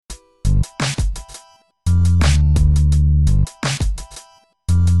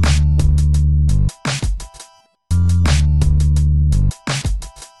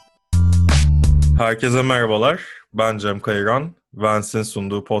Herkese merhabalar. Ben Cem Kayıran. Vance'in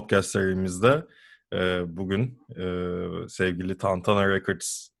sunduğu podcast serimizde bugün sevgili Tantana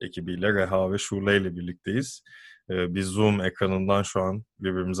Records ekibiyle Reha ve Şule ile birlikteyiz. Biz Zoom ekranından şu an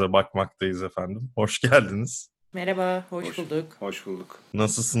birbirimize bakmaktayız efendim. Hoş geldiniz. Merhaba, hoş bulduk. Hoş bulduk.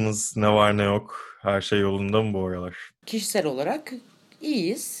 Nasılsınız? Ne var ne yok? Her şey yolunda mı bu aralar? Kişisel olarak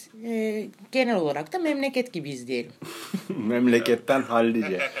iyiyiz. Genel olarak da memleket gibiyiz diyelim. Memleketten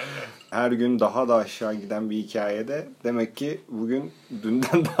hallice. Her gün daha da aşağı giden bir hikayede demek ki bugün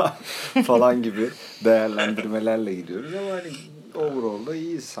dünden daha falan gibi değerlendirmelerle gidiyoruz ama hani overall'da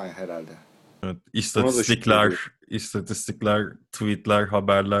iyiyiz herhalde. Evet, Ona da şükür ediyorum. istatistikler, tweetler,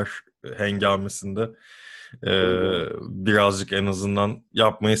 haberler hengamesinde birazcık en azından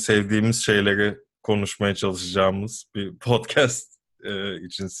yapmayı sevdiğimiz şeyleri konuşmaya çalışacağımız bir podcast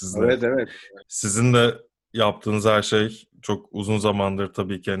için sizle. Evet. Sizin de yaptığınız her şey çok uzun zamandır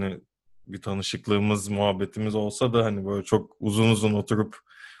tabii ki hani bir tanışıklığımız, muhabbetimiz olsa da hani böyle çok uzun oturup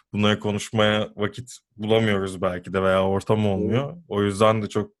bunları konuşmaya vakit bulamıyoruz belki de veya ortam olmuyor. O yüzden de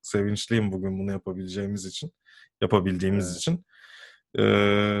çok sevinçliyim bugün bunu yapabildiğimiz Evet. için. Ee,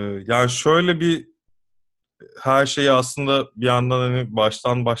 Yani şöyle bir her şeyi aslında bir yandan hani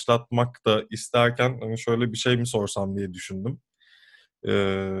baştan başlatmak da isterken hani şöyle bir şey mi sorsam diye düşündüm.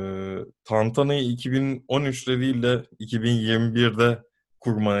 Tantana'yı 2013'te değil de 2021'de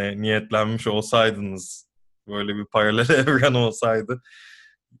kurmaya niyetlenmiş olsaydınız, böyle bir paralel evren olsaydı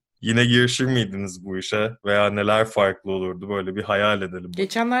yine girişir miydiniz bu işe veya neler farklı olurdu? Böyle bir hayal edelim bakayım.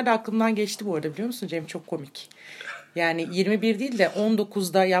 Geçenlerde aklımdan geçti bu arada biliyor musun Cem? Çok komik. Yani 21 değil de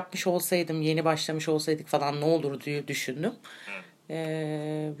 19'da yapmış olsaydım, yeni başlamış olsaydık falan ne olurdu diye düşündüm.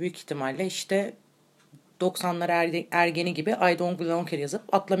 Büyük ihtimalle işte 90'lar ergeni gibi I don't belong here yazıp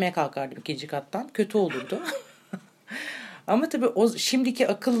atlamaya kalkardım ikinci kattan. Kötü olurdu. Ama tabii o şimdiki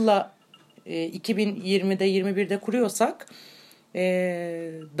akılla 2020'de 21'de kuruyorsak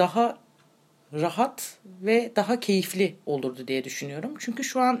daha rahat ve daha keyifli olurdu diye düşünüyorum. Çünkü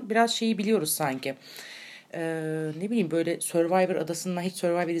şu an biraz şeyi biliyoruz sanki. Ne bileyim böyle Survivor adasından hiç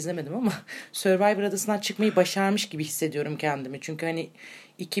Survivor izlemedim ama Survivor adasından çıkmayı başarmış gibi hissediyorum kendimi. Çünkü hani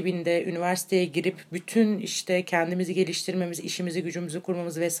 2000'de üniversiteye girip bütün işte kendimizi geliştirmemiz, işimizi gücümüzü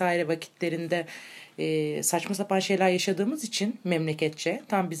kurmamız vesaire vakitlerinde saçma sapan şeyler yaşadığımız için memleketçe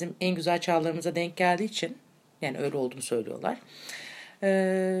tam bizim en güzel çağlarımıza denk geldiği için yani öyle olduğunu söylüyorlar.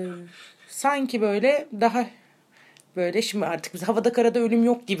 Ee, Sanki böyle daha böyle şimdi artık biz havada karada ölüm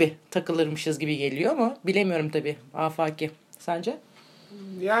yok gibi takılırmışız gibi geliyor ama bilemiyorum tabii afaki. Sence?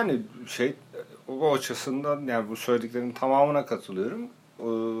 Yani o açısından yani bu söylediklerinin tamamına katılıyorum.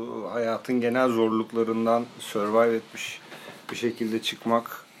 Hayatın genel zorluklarından survive etmiş bir şekilde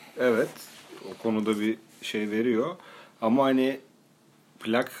çıkmak, evet, o konuda bir şey veriyor. Ama hani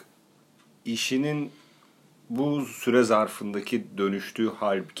plak işinin bu süre zarfındaki dönüştüğü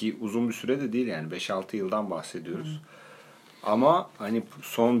hal, ki uzun bir süre de değil yani 5-6 yıldan bahsediyoruz. Ama hani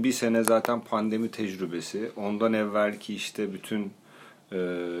son bir sene zaten pandemi tecrübesi. Ondan evvelki işte bütün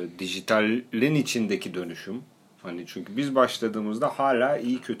dijitalin içindeki dönüşüm. Hani çünkü biz başladığımızda hala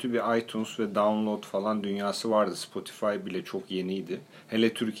iyi kötü bir iTunes ve download falan dünyası vardı. Spotify bile çok yeniydi.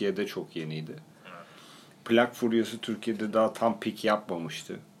 Hele Türkiye'de çok yeniydi. Plak furyası Türkiye'de daha tam pik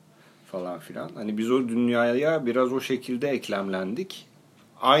yapmamıştı falan filan. Hani biz o dünyaya biraz o şekilde eklemlendik.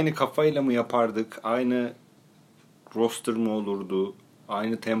 Aynı kafayla mı yapardık? Aynı roster mı olurdu?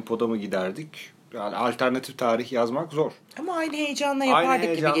 Aynı tempoda mı giderdik? Yani alternatif tarih yazmak zor. Ama aynı heyecanla Aynı yapardık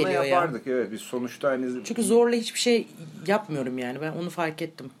gibi heyecanla geliyor ya. yapardık. Evet, biz sonuçta hani Çünkü zorla hiçbir şey yapmıyorum yani ben onu fark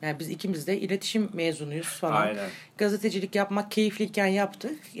ettim. Yani biz ikimiz de iletişim mezunuyuz falan. aynen. Gazetecilik yapmak keyifliyken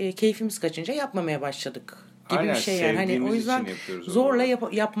yaptık. Keyfimiz kaçınca yapmamaya başladık gibi bir Aynen, şey yani. Hani o sevdiğimiz yüzden için yapıyoruz onu. zorla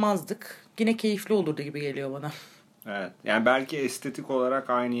yapmazdık. Yine keyifli olurdu gibi geliyor bana. Evet. Yani belki estetik olarak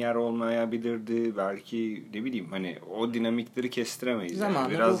aynı yer olmayabilirdi. Belki ne bileyim hani o dinamikleri kestiremeyiz. Zamanın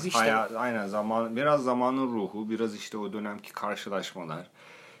Yani biraz ruhu işte. aynen biraz zamanın ruhu, biraz işte o dönemki karşılaşmalar,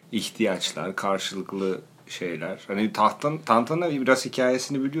 ihtiyaçlar, karşılıklı şeyler. Hani Tantana biraz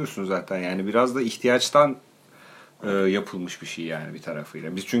hikayesini biliyorsun zaten. Yani biraz da ihtiyaçtan yapılmış bir şey yani bir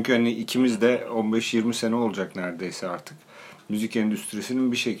tarafıyla. Biz çünkü hani ikimiz de 15-20 sene olacak neredeyse artık. Müzik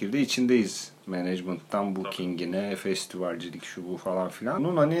endüstrisinin bir şekilde içindeyiz. Management'tan booking'ine, festivalcilik şu bu falan filan.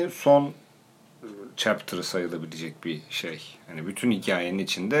 Bunun hani son chapter'ı sayılabilecek bir şey. Hani bütün hikayenin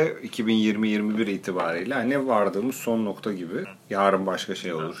içinde 2020-21 itibariyle hani vardığımız son nokta gibi. Yarın başka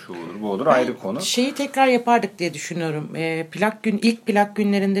şey olur, şu olur, bu olur, ayrı konu. Şeyi tekrar yapardık diye düşünüyorum. İlk plak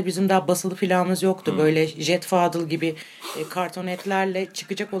günlerinde bizim daha basılı plağımız yoktu. Böyle Jet Fadıl gibi kartonetlerle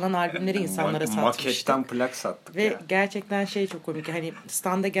çıkacak olan albümleri insanlara satmıştık. Maketten plak sattık ve ya. gerçekten şey çok komik. Hani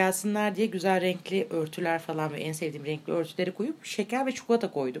standa gelsinler diye güzel renkli örtüler falan ve en sevdiğim renkli örtüleri koyup şeker ve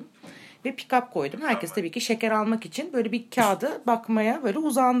çikolata koydum. Ve pick-up koydum. Herkes tabii ki şeker almak için böyle bir kağıdı bakmaya böyle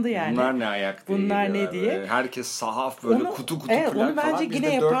uzandı yani. Bunlar ne ayak diye. Bunlar ne diye. Böyle. Herkes sahaf böyle kutu plak onu bence falan. yine Bizde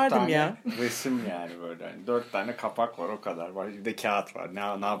yapardım 4 tane ya. resim yani böyle. Yani 4 tane kapak var o kadar. Bir de kağıt var. Ne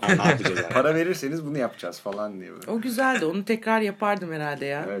yapacağız yani. Para verirseniz bunu yapacağız falan diye böyle. O güzeldi. Onu tekrar yapardım herhalde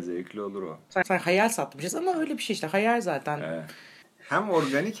ya. Evet, zevkli olur o. Sen hayal satmışız ama öyle bir şey işte. Hayal zaten. Evet. Hem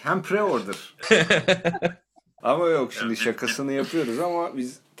organik hem pre-order. Ama yok, şimdi şakasını yapıyoruz ama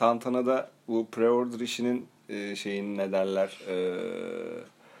biz Tantana'da bu pre-order işinin şeyin ne derler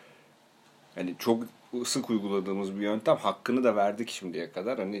hani çok sık uyguladığımız bir yöntem, hakkını da verdik şimdiye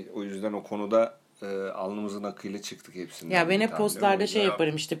kadar. Hani o yüzden o konuda alnımızın akıyla çıktık hepsinden. Ya ben hep postlarda şey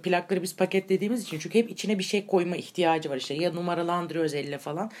yaparım işte, plakları biz paketlediğimiz için, çünkü hep içine bir şey koyma ihtiyacı var işte, ya numaralandırıyoruz elle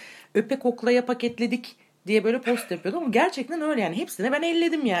falan. Öpe koklaya paketledik diye böyle post yapıyordum ama gerçekten öyle yani, hepsini ben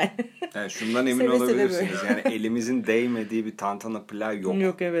elledim yani. Yani şundan emin Seve seve olabilirsiniz böyle. yani elimizin değmediği bir Tantana plağı yok.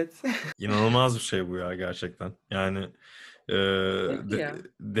 Yok, evet. İnanılmaz bir şey bu ya gerçekten. Yani e, Peki ya.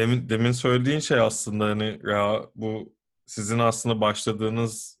 demin söylediğin şey aslında hani ya bu sizin aslında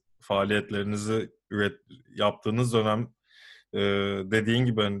başladığınız faaliyetlerinizi yaptığınız dönem, e, dediğin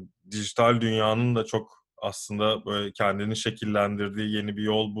gibi hani dijital dünyanın da çok aslında böyle kendini şekillendirdiği, yeni bir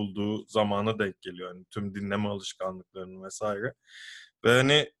yol bulduğu zamana denk geliyor. Yani tüm dinleme alışkanlıklarının vesaire. Ve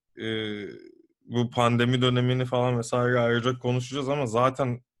hani e, bu pandemi dönemini falan vesaire ayrıca konuşacağız ama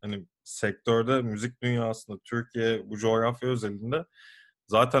zaten hani sektörde, müzik dünyasında, Türkiye bu coğrafya özelinde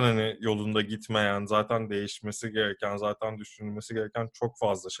zaten hani yolunda gitmeyen, zaten değişmesi gereken, zaten düşünülmesi gereken çok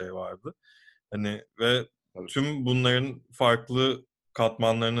fazla şey vardı. Hani ve Tabii. tüm bunların farklı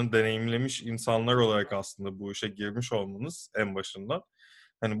katmanlarını deneyimlemiş insanlar olarak aslında bu işe girmiş olmanız en başından,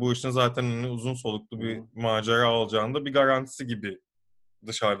 hani bu işin zaten hani uzun soluklu bir Hı-hı. macera olacağını da bir garantisi gibi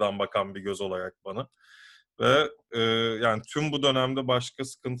dışarıdan bakan bir göz olarak bana. Ve yani tüm bu dönemde başka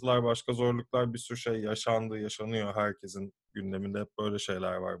sıkıntılar, başka zorluklar, bir sürü şey yaşandı, yaşanıyor. Herkesin gündeminde hep böyle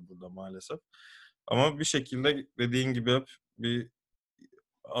şeyler var burada maalesef. Ama bir şekilde dediğin gibi hep bir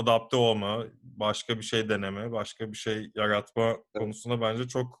adapte olma, başka bir şey deneme, başka bir şey yaratma konusunda bence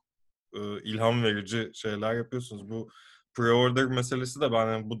çok ilham verici şeyler yapıyorsunuz. Bu pre-order meselesi de ben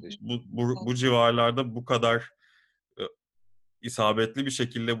yani bu civarlarda bu kadar e, isabetli bir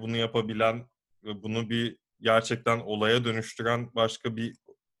şekilde bunu yapabilen ve bunu bir gerçekten olaya dönüştüren başka bir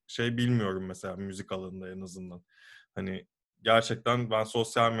şey bilmiyorum mesela, müzik alanında en azından. Hani gerçekten ben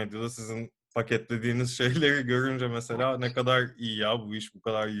sosyal medyada sizin paketlediğiniz şeyleri görünce mesela ne kadar iyi ya, bu iş bu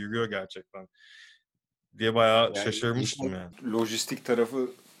kadar yürüyor gerçekten diye bayağı Yani şaşırmıştım yani. lojistik tarafı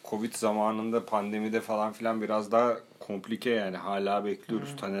Covid zamanında, pandemide falan filan biraz daha komplike yani. Hala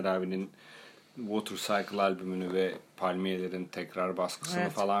bekliyoruz Taner abinin Water Cycle albümünü ve Palmiyelerin tekrar baskısını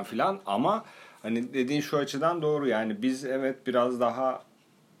Evet. falan filan. Ama hani dediğin şu açıdan doğru yani, biz evet biraz daha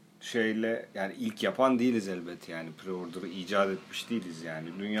şeyle, yani ilk yapan değiliz elbet yani, pre-order'ı icat etmiş değiliz yani.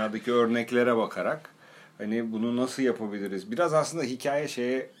 Dünyadaki örneklere bakarak hani bunu nasıl yapabiliriz? Biraz aslında hikaye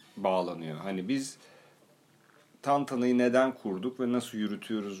şeye bağlanıyor. Hani biz Tantana'yı neden kurduk ve nasıl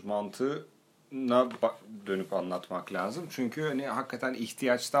yürütüyoruz mantığına dönüp anlatmak lazım. Çünkü hani hakikaten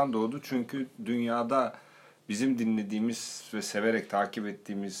ihtiyaçtan doğdu. Çünkü dünyada bizim dinlediğimiz ve severek takip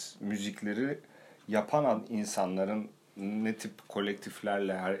ettiğimiz müzikleri yapan insanların ne tip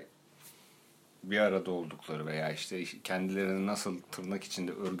kolektiflerle bir arada oldukları veya işte kendilerini nasıl tırnak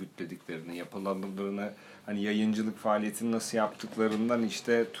içinde örgütlediklerini, yapılandığını, hani yayıncılık faaliyetini nasıl yaptıklarından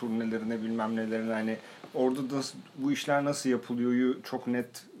işte turnelerine bilmem nelerine, hani orada da bu işler nasıl yapılıyoryu çok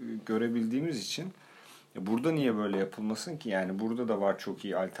net görebildiğimiz için burada niye böyle yapılmasın ki? Yani burada da var çok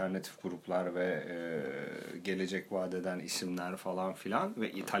iyi alternatif gruplar ve gelecek vaat eden isimler falan filan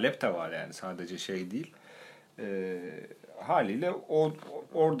ve talep de var yani, sadece şey değil. Haliyle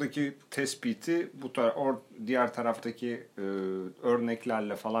oradaki tespiti diğer taraftaki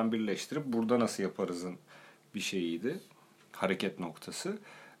örneklerle falan birleştirip burada nasıl yaparızın bir şeyiydi. Hareket noktası.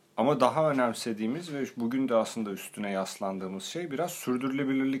 Ama daha önemsediğimiz ve bugün de aslında üstüne yaslandığımız şey biraz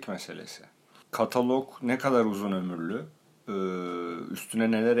sürdürülebilirlik meselesi. Katalog ne kadar uzun ömürlü,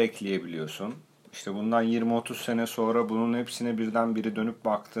 üstüne neler ekleyebiliyorsun. İşte bundan 20-30 sene sonra bunun hepsine birden biri dönüp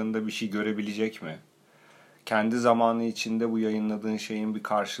baktığında bir şey görebilecek mi? kendi zamanı içinde bu yayınladığın şeyin bir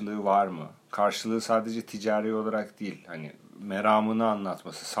karşılığı var mı? Karşılığı sadece ticari olarak değil. Hani meramını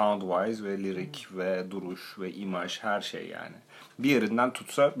anlatması, sound-wise ve lirik ve duruş ve imaj, her şey yani. Bir yerinden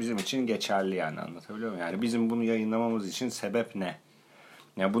tutsa bizim için geçerli yani, anlatabiliyor muyum? Yani bizim bunu yayınlamamız için sebep ne?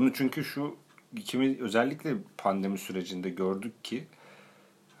 Yani bunu çünkü şu ikimiz özellikle pandemi sürecinde gördük ki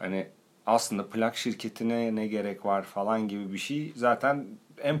hani aslında plak şirketine ne gerek var falan gibi bir şey zaten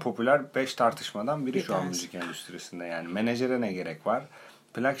en popüler 5 tartışmadan biri şu an müzik endüstrisinde. Yani menajere ne gerek var?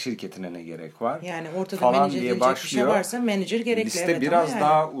 Plak şirketine ne gerek var? Yani ortada falan menajer diye edilecek bir şey başlıyor. varsa menajer gerekli. Liste evet, biraz ama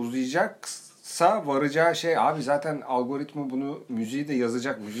daha uzayacaksa varacağı şey abi zaten algoritma bunu müziği de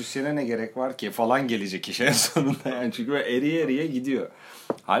yazacak. Müzisyene ne gerek var ki falan gelecek işin sonunda yani. Çünkü böyle eriye eriye gidiyor.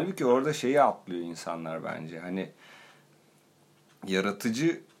 Halbuki orada şeyi atlıyor insanlar bence. Hani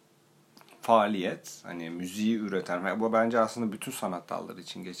yaratıcı faaliyet, hani müziği üreten, bu bence aslında bütün sanat dalları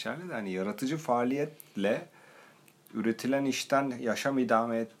için geçerli de, hani yaratıcı faaliyetle üretilen işten yaşam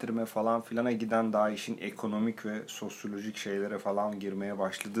idame ettirme falan filana giden, daha işin ekonomik ve sosyolojik şeylere falan girmeye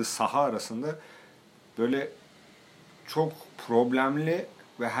başladığı saha arasında böyle çok problemli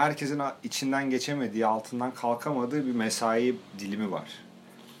ve herkesin içinden geçemediği, altından kalkamadığı bir mesai dilimi var.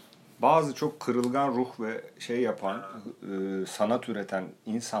 Bazı çok kırılgan ruh ve şey yapan, sanat üreten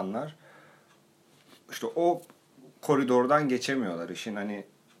insanlar işte o koridordan geçemiyorlar. İşin hani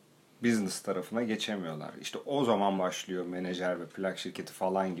business tarafına geçemiyorlar. İşte o zaman başlıyor menajer ve plak şirketi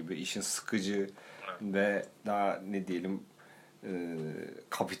falan gibi işin sıkıcı ve daha ne diyelim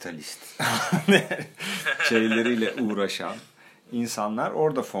kapitalist şeyleriyle uğraşan insanlar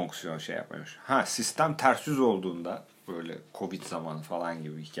orada fonksiyon şey yapmış. Ha, sistem ters yüz olduğunda böyle Covid zamanı falan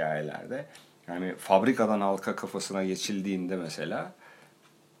gibi hikayelerde, yani fabrikadan halka kafasına geçildiğinde mesela,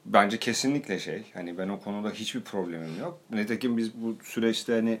 bence kesinlikle şey, hani ben o konuda hiçbir problemim yok. Nitekim biz bu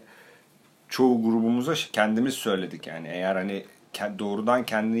süreçte hani çoğu grubumuza kendimiz söyledik yani, eğer hani doğrudan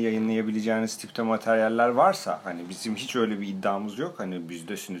kendini yayınlayabileceğiniz tipte materyaller varsa, hani bizim hiç öyle bir iddiamız yok. Hani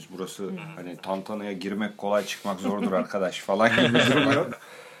bizdesiniz burası, hani Tantana'ya girmek kolay, çıkmak zordur arkadaş falan gibi bir durum yok.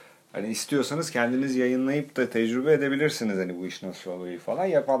 Hani istiyorsanız kendiniz yayınlayıp da tecrübe edebilirsiniz hani bu iş nasıl oluyor falan,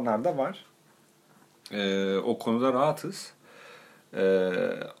 yapanlar da var. O konuda rahatız.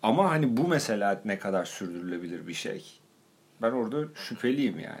 Ama hani bu mesela ne kadar sürdürülebilir bir şey? Ben orada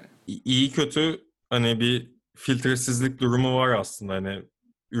şüpheliyim yani. İyi kötü hani bir filtresizlik durumu var aslında, hani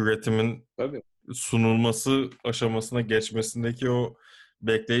üretimin Tabii. sunulması aşamasına geçmesindeki o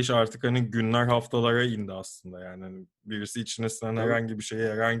bekleyiş artık hani günler, haftalara indi aslında. Yani hani birisi içine sinen Tabii. herhangi bir şeyi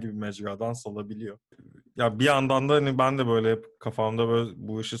herhangi bir mecradan salabiliyor. Ya bir yandan da hani ben de böyle hep kafamda böyle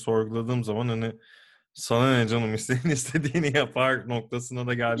bu işi sorguladığım zaman hani sana ne canım, isteyen istediğini yapar noktasına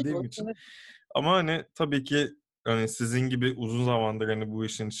da geldiğim için. Ama hani tabii ki hani sizin gibi uzun zamandır hani bu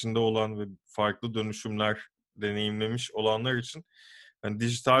işin içinde olan ve farklı dönüşümler deneyimlemiş olanlar için hani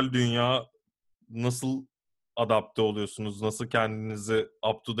dijital dünya nasıl adapte oluyorsunuz? Nasıl kendinizi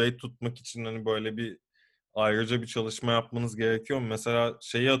up to date tutmak için hani böyle bir ayrıca bir çalışma yapmanız gerekiyor mu? Mesela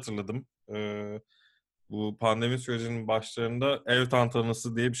şeyi hatırladım. Bu pandemi sürecinin başlarında ev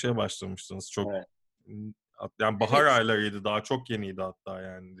tantanası diye bir şey başlamıştınız. Çok Evet. yani bahar Evet. aylarıydı, daha çok yeniydi hatta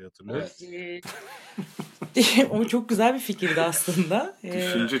yani diye hatırlıyorum. Evet. O çok güzel bir fikirdi aslında.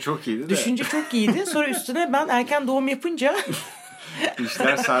 Düşünce çok iyiydi de. Düşünce çok iyiydi. Sonra üstüne ben erken doğum yapınca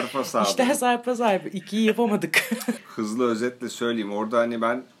işler sarpa sardı. işler sarpa sarpa. İkiyi yapamadık. Hızlı özetle söyleyeyim. Orada hani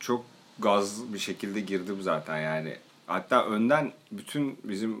ben çok gaz bir şekilde girdim zaten yani. Hatta önden bütün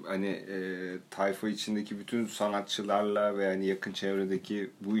bizim hani tayfa içindeki bütün sanatçılarla ve hani yakın çevredeki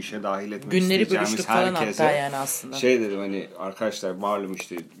bu işe dahil etmek Günleri isteyeceğimiz bölüştük falan herkese hatta yani aslında. şey dedim, hani arkadaşlar malum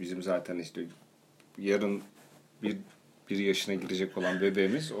işte bizim zaten işte yarın bir yaşına girecek olan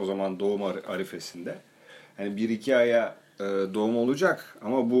bebeğimiz, o zaman doğum arifesinde. Hani bir iki aya doğum olacak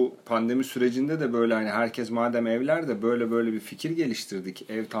ama bu pandemi sürecinde de böyle hani herkes madem evlerde, böyle bir fikir geliştirdik.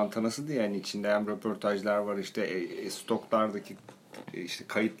 Ev tantanası diye, yani içinde hem röportajlar var, işte stoklardaki işte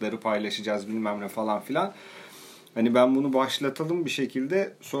kayıtları paylaşacağız bilmem ne falan filan. Hani ben bunu başlatalım bir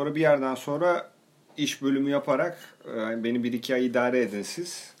şekilde, sonra bir yerden sonra iş bölümü yaparak beni bir iki ay idare edin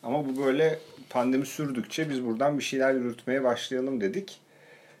siz. Ama bu böyle pandemi sürdükçe biz buradan bir şeyler yürütmeye başlayalım dedik.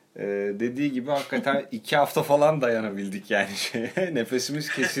 Dediği gibi hakikaten 2 hafta falan dayanabildik yani şeye. Nefesimiz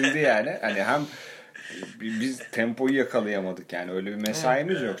kesildi yani. Hani hem biz tempoyu yakalayamadık yani. Öyle bir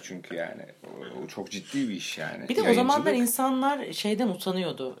mesaimiz yok çünkü yani. O çok ciddi bir iş yani. Bir de o zamanlar insanlar şeyden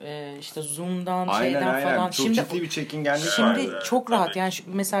utanıyordu. İşte Zoom'dan, şeyden falan. Çok Şimdi, ciddi bir çekingenlik vardı. Şimdi çok rahat. Yani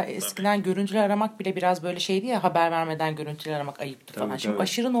mesela eskiden görüntülü aramak bile biraz böyle şeydi ya, haber vermeden görüntülü aramak ayıptı falan. Şimdi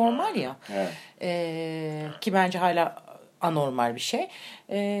aşırı normal ya. Evet. Ki bence hala anormal bir şey.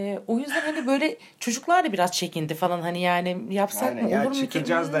 O yüzden hani böyle çocuklar da biraz çekindi falan, hani yani yapsak Aynen. mı, Ya olur mu ki?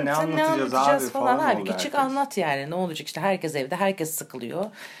 çıkacağız da ne Sen ne anlatacağız abi anlatacağız falan. falan oldu Halbuki çık herkes. anlat yani, ne olacak işte, herkes evde, herkes sıkılıyor.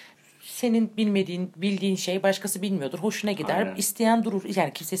 Senin bildiğin şey başkası bilmiyordur. Hoşuna gider. Aynen. İsteyen durur.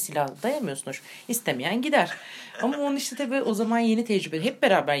 Yani kimse silah dayamıyorsun. Hoş. İstemeyen gider. Ama onun işte tabii o zaman yeni tecrübe. Hep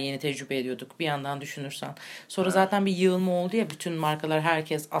beraber yeni tecrübe ediyorduk bir yandan düşünürsen. Sonra Evet. zaten bir yığılma oldu ya. Bütün markalar,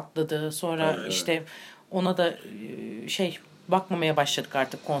 herkes atladı. Sonra Tabii, işte ona da bakmamaya başladık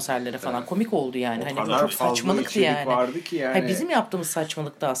artık konserlere falan. evet. Komik oldu yani. O Hani kadar çok fazla saçmalıktı içerik yani. vardı ki Ha, yani. bizim yaptığımız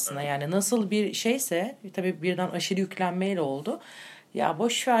saçmalıktı aslında. Yani nasıl bir şeyse tabii birden aşırı yüklenmeyle oldu. Ya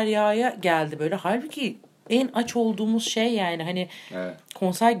boş ver ya'ya geldi böyle. Halbuki en aç olduğumuz şey yani, hani Evet.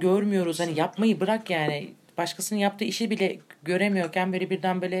 konser görmüyoruz. Hani yapmayı bırak yani. Başkasının yaptığı işi bile göremiyorken böyle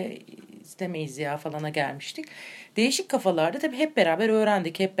birden böyle istemeyiz ya falana gelmiştik. Değişik kafalarda tabii, hep beraber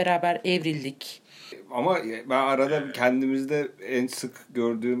öğrendik. Hep beraber evrildik. Ama ben arada kendimizde en sık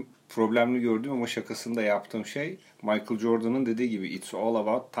problemli gördüğüm ama şakasını da yaptığım şey Michael Jordan'ın dediği gibi it's all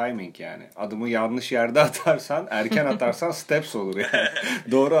about timing yani. Adımı yanlış yerde atarsan, erken atarsan steps olur yani.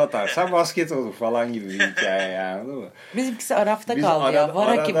 Doğru atarsan basket olur falan gibi bir hikaye yani, değil mi? Bizimkisi Araf'ta Biz kaldı ya. arada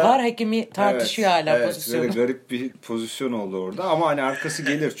Var hakemi tartışıyor evet, hala evet, böyle pozisyonu. garip bir pozisyon oldu orada ama hani arkası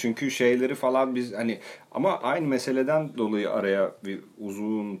gelir çünkü şeyleri falan biz hani ama aynı meseleden dolayı araya bir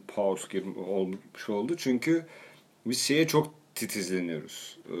uzun pause olmuş oldu çünkü biz şeye çok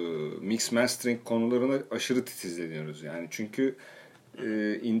titizleniyoruz. Mix mastering konularına aşırı titizleniyoruz yani çünkü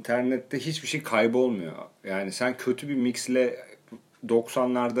internette hiçbir şey kaybolmuyor. Yani sen kötü bir mixle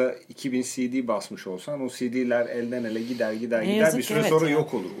 90'larda 2000 CD basmış olsan o CD'ler elden ele gider Ne gider bir yazık ki, süre evet sonra ya.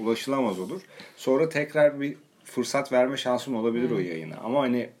 yok olur. Ulaşılamaz olur. Sonra tekrar bir fırsat verme şansın olabilir o yayına. Ama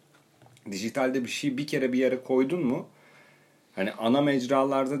hani dijitalde bir şey bir kere bir yere koydun mu hani ana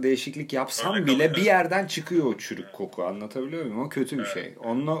mecralarda değişiklik yapsam bile bir yerden çıkıyor o çürük koku. Anlatabiliyor muyum? O kötü bir şey.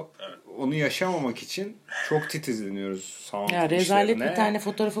 Onu yaşamamak için çok titizleniyoruz sound Ya rezalet, bir işlerine. tane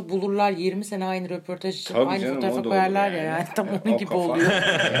fotoğrafı bulurlar 20 sene aynı röportaj için. Tabii Aynı canım o fotoğrafa da olur koyarlar ya, yani. yani tam onun O gibi kafa. oluyor.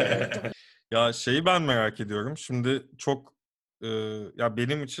 Ya şeyi ben merak ediyorum. Şimdi çok e, ya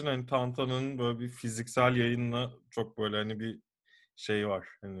benim için hani Tantana'nın böyle bir fiziksel yayınla çok böyle hani bir şey var.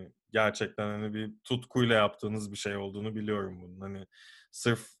 Hani gerçekten hani bir tutkuyla yaptığınız bir şey olduğunu biliyorum bunun. Hani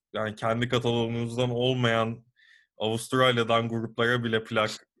sırf yani kendi kataloğunuzdan olmayan Avustralya'dan gruplara bile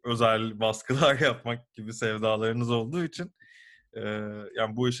plak özel baskılar yapmak gibi sevdalarınız olduğu için e,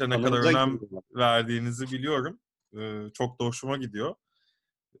 yani bu işe ne kadar Kanımıza önem giriyorlar. verdiğinizi biliyorum. Çok da hoşuma gidiyor.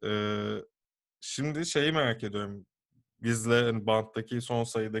 E, Şimdi şeyi merak ediyorum. Bizle hani Bant'taki son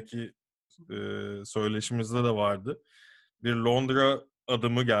sayıdaki e, söyleşimizde de vardı. Bir Londra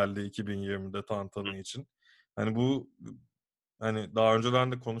adımı geldi 2020'de Tantana için. Hani bu hani daha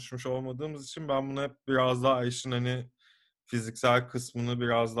önceden de konuşmuş olmadığımız için ben bunu hep biraz daha işin hani fiziksel kısmını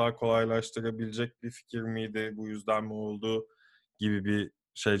biraz daha kolaylaştırabilecek bir fikir miydi? Bu yüzden mi oldu gibi bir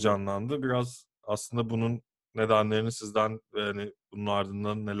şey canlandı. Biraz aslında bunun nedenlerini sizden ve hani bunun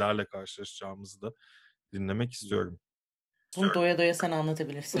ardından nelerle karşılaşacağımızı da dinlemek istiyorum. Bunu doya doya sen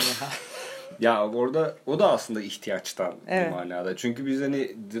anlatabilirsin ya. Ya orada o da aslında ihtiyaçtan bir Evet. manada. Çünkü biz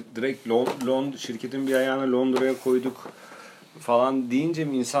hani direkt şirketin bir ayağını Londra'ya koyduk falan deyince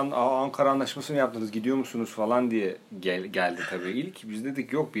mi insan Ankara Anlaşması'nı yaptınız gidiyor musunuz falan diye geldi tabii ilk. Biz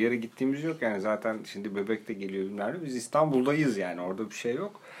dedik yok bir yere gittiğimiz yok yani zaten şimdi Bebek de geliyor bilmem ne. Biz İstanbul'dayız yani orada bir şey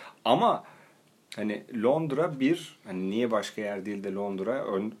yok. Ama hani Londra hani niye başka yer değil de Londra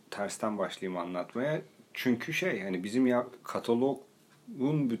tersten başlayayım anlatmaya. Çünkü hani bizim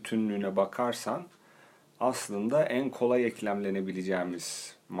katalogun bütünlüğüne bakarsan aslında en kolay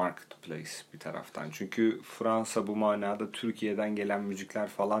eklemlenebileceğimiz marketplace bir taraftan. Çünkü Fransa bu manada Türkiye'den gelen müzikler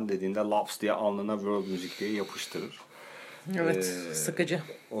falan dediğinde laps diye alnına world müzik diye yapıştırır. Evet, Ee, sıkıcı.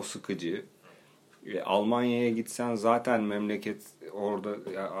 O sıkıcı. Almanya'ya gitsen zaten memleket orada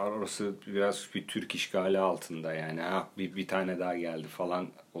orası biraz bir Türk işgali altında yani bir tane daha geldi falan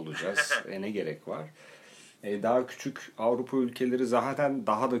olacağız. Ne gerek var? Daha küçük Avrupa ülkeleri zaten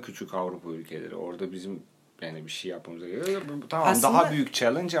daha da küçük Avrupa ülkeleri. Orada bizim yani bir şey yapmamız gerekiyor. Tamam daha Aslında büyük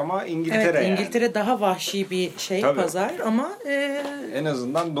challenge ama evet, İngiltere yani. İngiltere daha vahşi bir Tabii. pazar ama En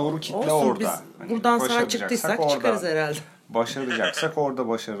azından doğru kitle olsun, orada. biz Hani buradan sağ başaracaksak çıktıysak çıkarız orada. herhalde. Başaracaksak orada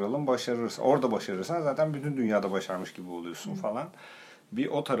başaralım. Orada başarırsan zaten bütün dünyada başarmış gibi oluyorsun falan. Bir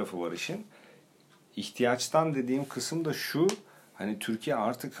o tarafı var işin. İhtiyaçtan dediğim kısım da şu. Hani Türkiye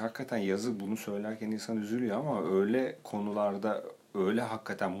artık hakikaten yazık bunu söylerken insan üzülüyor ama öyle konularda öyle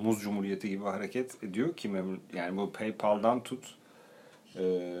hakikaten muz cumhuriyeti gibi hareket ediyor ki yani bu PayPal'dan tut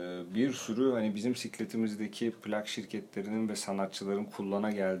bir sürü hani bizim sikletimizdeki plak şirketlerinin ve sanatçıların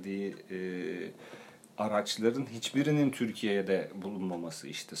kullana geldiği araçların hiçbirinin Türkiye'de bulunmaması,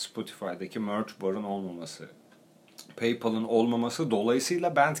 işte Spotify'daki merch bar'ın olmaması, PayPal'ın olmaması,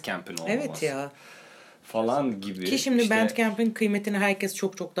 dolayısıyla Bandcamp'in olmaması. Evet ya. Falan gibi. Ki şimdi işte, Bandcamp'in kıymetini herkes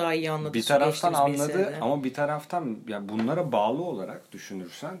çok çok daha iyi anladı. Bir taraftan geçtiğimiz bir anladı senede. ama bir taraftan yani bunlara bağlı olarak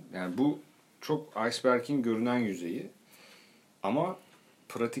düşünürsen yani bu çok iceberg'in görünen yüzeyi ama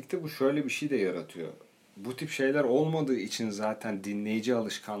pratikte bu şöyle bir şey de yaratıyor. Bu tip şeyler olmadığı için zaten dinleyici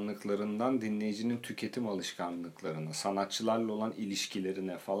alışkanlıklarından dinleyicinin tüketim alışkanlıklarına, sanatçılarla olan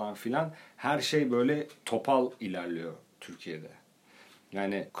ilişkilerine falan filan her şey böyle topal ilerliyor Türkiye'de.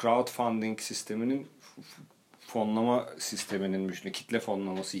 Yani crowdfunding sisteminin fonlama sisteminin kitle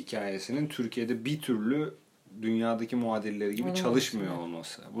fonlaması hikayesinin Türkiye'de bir türlü dünyadaki muadilleri gibi çalışmıyor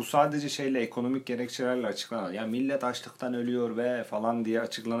olması. Bu sadece ekonomik gerekçelerle açıklanamaz. Ya millet açlıktan ölüyor ve falan diye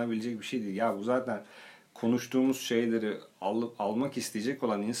açıklanabilecek bir şey değil. Ya bu zaten konuştuğumuz şeyleri almak isteyecek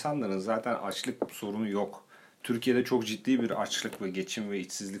olan insanların zaten açlık sorunu yok. Türkiye'de çok ciddi bir açlık ve geçim ve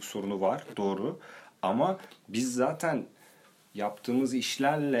işsizlik sorunu var. Doğru. Ama biz zaten yaptığımız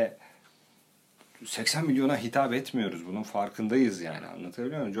işlerle 80 milyona hitap etmiyoruz. Bunun farkındayız yani.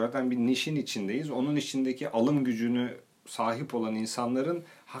 Anlatabiliyor muyum? Zaten bir nişin içindeyiz. Onun içindeki alım gücünü sahip olan insanların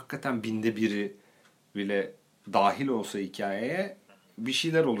hakikaten 1/1000'i bile dahil olsa hikayeye bir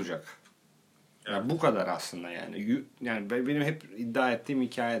şeyler olacak. Yani bu kadar aslında yani. Yani benim hep iddia ettiğim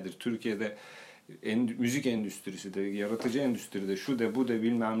hikayedir. Türkiye'de müzik endüstrisi de, yaratıcı endüstride şu de bu de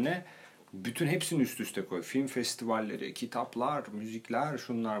bilmem ne. Bütün hepsini üst üste koy. Film festivalleri, kitaplar, müzikler,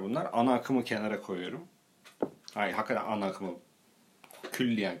 şunlar bunlar. Ana akımı kenara koyuyorum. Hayır, hakikaten ana akımı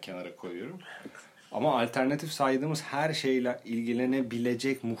külliyen kenara koyuyorum. Ama alternatif saydığımız her şeyle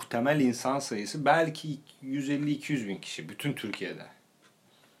ilgilenebilecek muhtemel insan sayısı belki 150-200 bin kişi. Bütün Türkiye'de.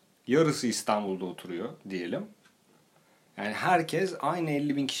 Yarısı İstanbul'da oturuyor diyelim. Yani herkes aynı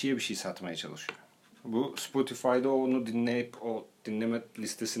 50 bin kişiye bir şey satmaya çalışıyor. Bu Spotify'da onu dinleyip o dinleme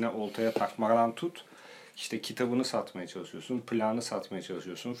listesine oltaya takmadan tut. İşte kitabını satmaya çalışıyorsun, planı satmaya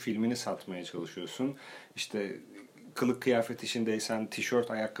çalışıyorsun, filmini satmaya çalışıyorsun. İşte kılık kıyafet işindeysen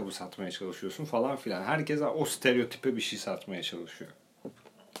tişört, ayakkabı satmaya çalışıyorsun falan filan. Herkes o stereotipe bir şey satmaya çalışıyor.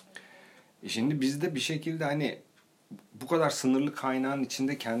 Şimdi bizde bir şekilde hani bu kadar sınırlı kaynağın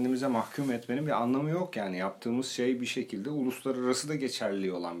içinde kendimize mahkum etmenin bir anlamı yok yani. Yaptığımız şey bir şekilde uluslararası da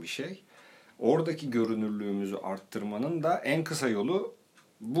geçerli olan bir şey. Oradaki görünürlüğümüzü arttırmanın da en kısa yolu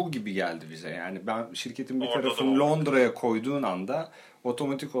bu gibi geldi bize. Yani ben şirketin bir tarafını Londra'ya koyduğun anda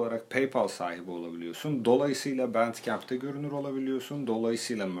otomatik olarak PayPal sahibi olabiliyorsun. Dolayısıyla Bandcamp'te görünür olabiliyorsun.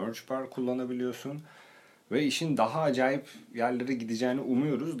 Dolayısıyla Merge Bar kullanabiliyorsun. Ve işin daha acayip yerlere gideceğini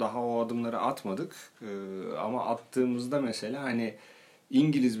umuyoruz. Daha o adımları atmadık. Ama attığımızda mesela hani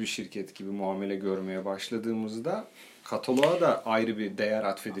İngiliz bir şirket gibi muamele görmeye başladığımızda kataloğa da ayrı bir değer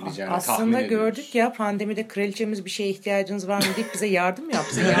atfedileceğini tahmin ediyoruz. Aslında gördük ya pandemide kraliçemiz bir şeye ihtiyacınız var mı deyip bize yardım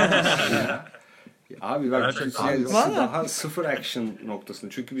yaptı. Abi bak daha sıfır action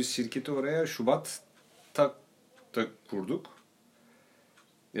noktasında. Çünkü biz şirketi oraya Şubat'ta kurduk.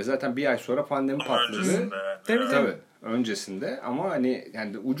 Ya zaten bir ay sonra pandemi patladı. Tabii. Öncesinde ama hani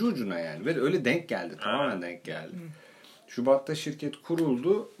yani ucu ucuna yani. Ve öyle denk geldi. Tamamen denk geldi. Şubat'ta şirket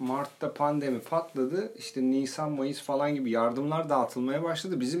kuruldu. Mart'ta pandemi patladı. İşte Nisan, Mayıs falan gibi yardımlar dağıtılmaya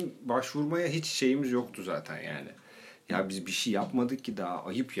başladı. Bizim başvurmaya hiç şeyimiz yoktu zaten yani. Ya biz bir şey yapmadık ki daha.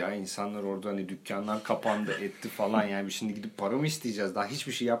 Ayıp ya. İnsanlar orada hani dükkanlar kapandı etti falan. Yani biz şimdi gidip para mı isteyeceğiz? Daha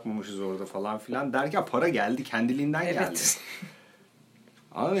hiçbir şey yapmamışız orada falan filan derken para geldi. Kendiliğinden geldi.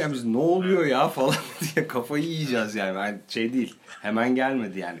 Ama yani biz ne oluyor ya falan diye kafayı yiyeceğiz yani. Yani değil. Hemen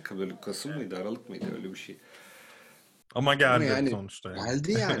gelmedi yani. Kasım mıydı? Aralık mıydı? Öyle bir şey. Ama geldi yani, sonuçta. Yani.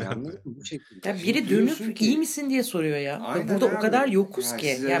 Geldi yani anladın mı? Bu şekilde. Ya biri dönüp iyi misin diye soruyor ya. Aynen Burada abi. o kadar yokuz yani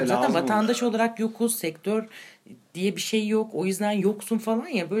ki. Yani zaten vatandaş olarak yokuz. Sektör diye bir şey yok. O yüzden yoksun falan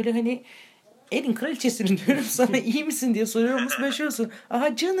ya. Böyle hani elin kraliçesinin diyorum sana iyi misin diye soruyorum. Böyle şey olsun.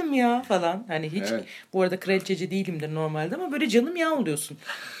 Aha canım ya falan. Hani hiç bu arada kraliçeci değilimdir normalde ama böyle canım ya oluyorsun.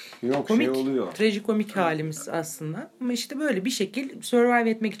 Yok komik, oluyor. Trajikomik halimiz aslında. Ama işte böyle bir şekil survive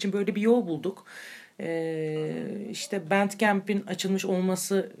etmek için böyle bir yol bulduk. İşte Bandcamp'in açılmış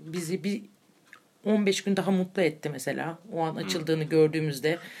olması bizi bir 15 gün daha mutlu etti mesela. O an açıldığını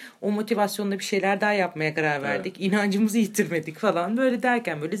gördüğümüzde. O motivasyonla bir şeyler daha yapmaya karar verdik. Evet. İnancımızı yitirmedik falan. Böyle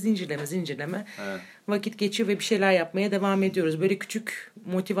derken böyle zincirleme vakit geçiyor ve bir şeyler yapmaya devam ediyoruz. Böyle küçük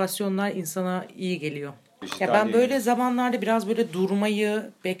motivasyonlar insana iyi geliyor. Ya ben böyle zamanlarda biraz böyle durmayı,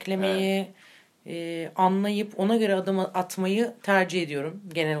 beklemeyi, anlayıp ona göre adım atmayı tercih ediyorum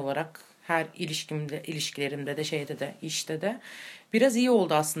genel olarak. Her ilişkilerimde de işte de. Biraz iyi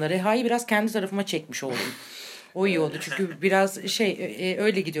oldu aslında. Reha'yı biraz kendi tarafıma çekmiş oldum. O iyi oldu çünkü biraz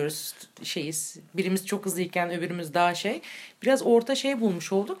öyle gidiyoruz şeyiz. Birimiz çok hızlıyken öbürümüz daha biraz orta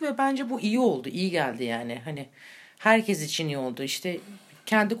bulmuş olduk ve bence bu iyi oldu. İyi geldi yani. Hani herkes için iyi oldu. İşte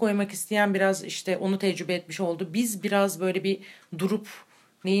kendi koymak isteyen biraz işte onu tecrübe etmiş oldu. Biz biraz böyle bir durup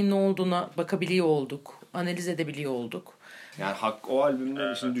neyin ne olduğuna bakabiliyor olduk. Analiz edebiliyor olduk. Yani o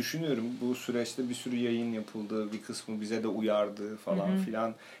albümleri şimdi düşünüyorum. Bu süreçte bir sürü yayın yapıldı. Bir kısmı bize de uyardı falan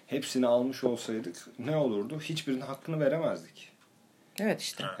filan. Hepsini almış olsaydık ne olurdu? Hiçbirinin hakkını veremezdik. Evet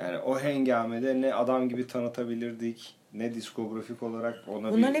işte. Yani o hengamede ne adam gibi tanıtabilirdik, ne diskografik olarak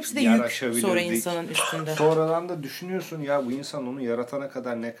ona bunların bir hepsi de yer yük aşabilirdik. sonra insanın üstünde. Sonradan da düşünüyorsun ya bu insan onu yaratana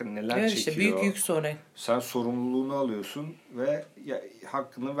kadar neler evet, çekiyor. işte büyük yük sonra. Sen sorumluluğunu alıyorsun ve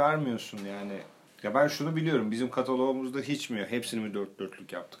hakkını vermiyorsun yani. Ya ben şunu biliyorum, bizim kataloğumuzda hiç mi hepsini mi dört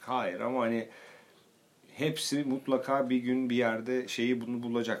dörtlük yaptık? Hayır, ama hani hepsi mutlaka bir gün bir yerde bunu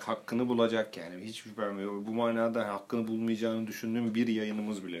bulacak, hakkını bulacak yani. Hiç şüphem yok. Bu manada hakkını bulmayacağını düşündüğüm bir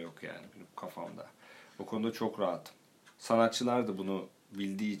yayınımız bile yok yani benim kafamda. O konuda çok rahatım. Sanatçılar da bunu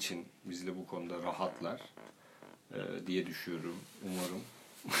bildiği için bizle bu konuda rahatlar diye düşünüyorum. Umarım.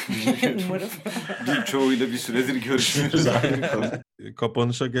 Umarım. Birçoğuyla bir süredir görüşmüyoruz.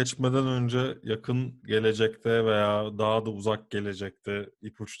 Kapanışa geçmeden önce yakın gelecekte veya daha da uzak gelecekte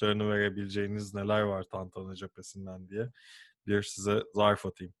ipuçlarını verebileceğiniz neler var Tantana cephesinden diye bir size zarf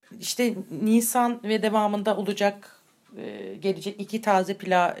atayım. İşte Nisan ve devamında olacak gelecek 2 taze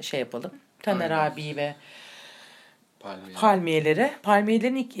plağı yapalım. Taner abi ve Palmiyeleri.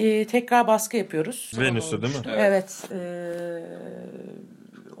 Palmiyelerin tekrar baskı yapıyoruz. Venüs'ü değil mi? Evet.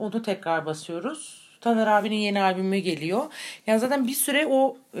 Onu tekrar basıyoruz. Taner abinin yeni albümü geliyor. Yani zaten bir süre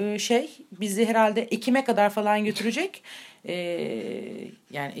o bizi herhalde Ekim'e kadar falan götürecek.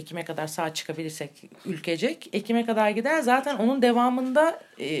 Yani Ekim'e kadar sağ çıkabilirsek ülkecek. Ekim'e kadar gider. Zaten onun devamında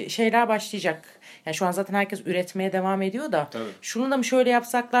şeyler başlayacak. Yani şu an zaten herkes üretmeye devam ediyor da. Tabii. Şunu da mı şöyle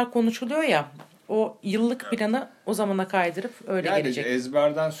yapsaklar konuşuluyor ya. O yıllık planı o zamana kaydırıp öyle yani gelecek. Yani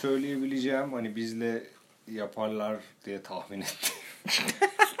ezberden söyleyebileceğim hani bizle yaparlar diye tahmin ettim.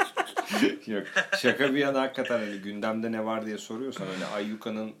 Yok. Şaka bir yana hakikaten hani gündemde ne var diye soruyorsan hani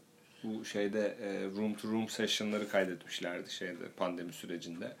Ayyuka'nın bu room to room session'ları kaydetmişlerdi pandemi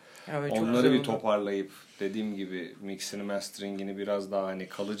sürecinde. Evet, onları bir toparlayıp dediğim gibi mixini masteringini biraz daha hani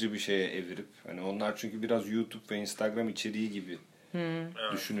kalıcı bir şeye evirip hani onlar çünkü biraz YouTube ve Instagram içeriği gibi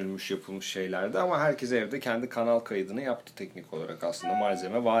düşünülmüş yapılmış şeylerdi ama herkes evde kendi kanal kaydını yaptı teknik olarak aslında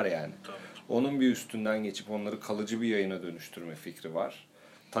malzeme var yani. Tabii. Onun bir üstünden geçip onları kalıcı bir yayına dönüştürme fikri var.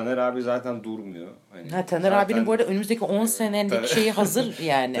 Taner abi zaten durmuyor. Hani Taner abinin bu arada önümüzdeki 10 senelik şeyi hazır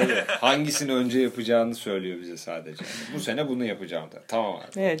yani. Evet. Hangisini önce yapacağını söylüyor bize sadece. Bu sene bunu yapacağım da. Tamam abi.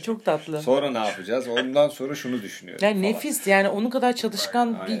 Evet, çok tatlı. Sonra ne yapacağız? Ondan sonra şunu düşünüyorum. Yani falan. Nefis yani onun kadar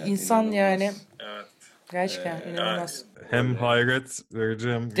çalışkan bir insan inanılmaz. yani. Evet. Gerçekten inanılmaz. Hem hayret verici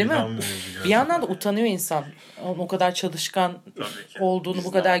hem değil ilham mi? verici. Bir yandan da utanıyor insan. O kadar çalışkan olduğunu,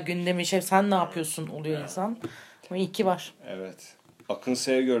 bu kadar gündemi sen ne yapıyorsun oluyor insan. Ama iyi ki var. Evet. Akın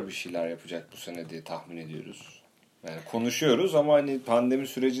Sevgör bir şeyler yapacak bu sene diye tahmin ediyoruz. Yani konuşuyoruz ama hani pandemi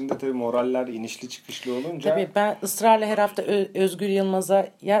sürecinde tabii moraller inişli çıkışlı olunca. Tabii ben ısrarla her hafta Özgür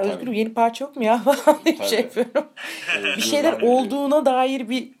Yılmaz'a ya Özgür yeni parça yok mu ya falan diye yapıyorum. Bir şeyler olduğuna dair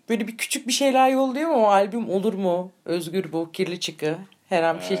böyle bir küçük bir şeyler yolluyor mu? O albüm olur mu? Özgür bu kirli çıkı. Her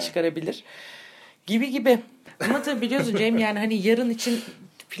an bir şey çıkarabilir. Gibi. Ama tabii biliyorsun Cem yani hani yarın için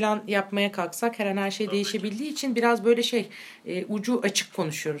plan yapmaya kalksak her şey değişebildiği için biraz böyle ucu açık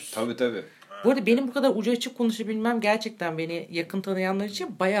konuşuyoruz. Tabii. Bu arada benim bu kadar ucu açık konuşabilmem gerçekten beni yakın tanıyanlar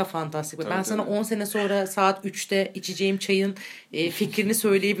için bayağı fantastik. Ben sana 10 sene sonra saat 3'te içeceğim çayın fikrini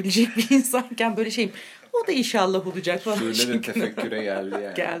söyleyebilecek bir insanken böyle o da inşallah olacak falan. Şöyle de tefekküre geldi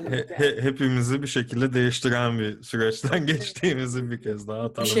yani. Geldi. Hepimizi bir şekilde değiştiren bir süreçten geçtiğimizi bir kez daha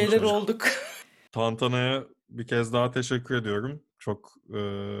hatırlamış. Bir şeyler olduk. Tantana'ya bir kez daha teşekkür ediyorum. Çok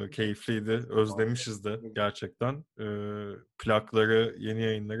keyifliydi. Özlemişiz de gerçekten. Plakları, yeni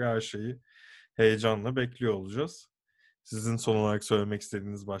yayınları her şeyi heyecanla bekliyor olacağız. Sizin son olarak söylemek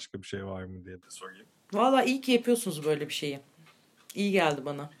istediğiniz başka bir şey var mı diye de sorayım. Vallahi iyi ki yapıyorsunuz böyle bir şeyi. İyi geldi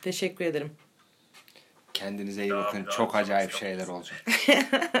bana. Teşekkür ederim. Kendinize iyi bakın. Çok acayip şeyler olacak.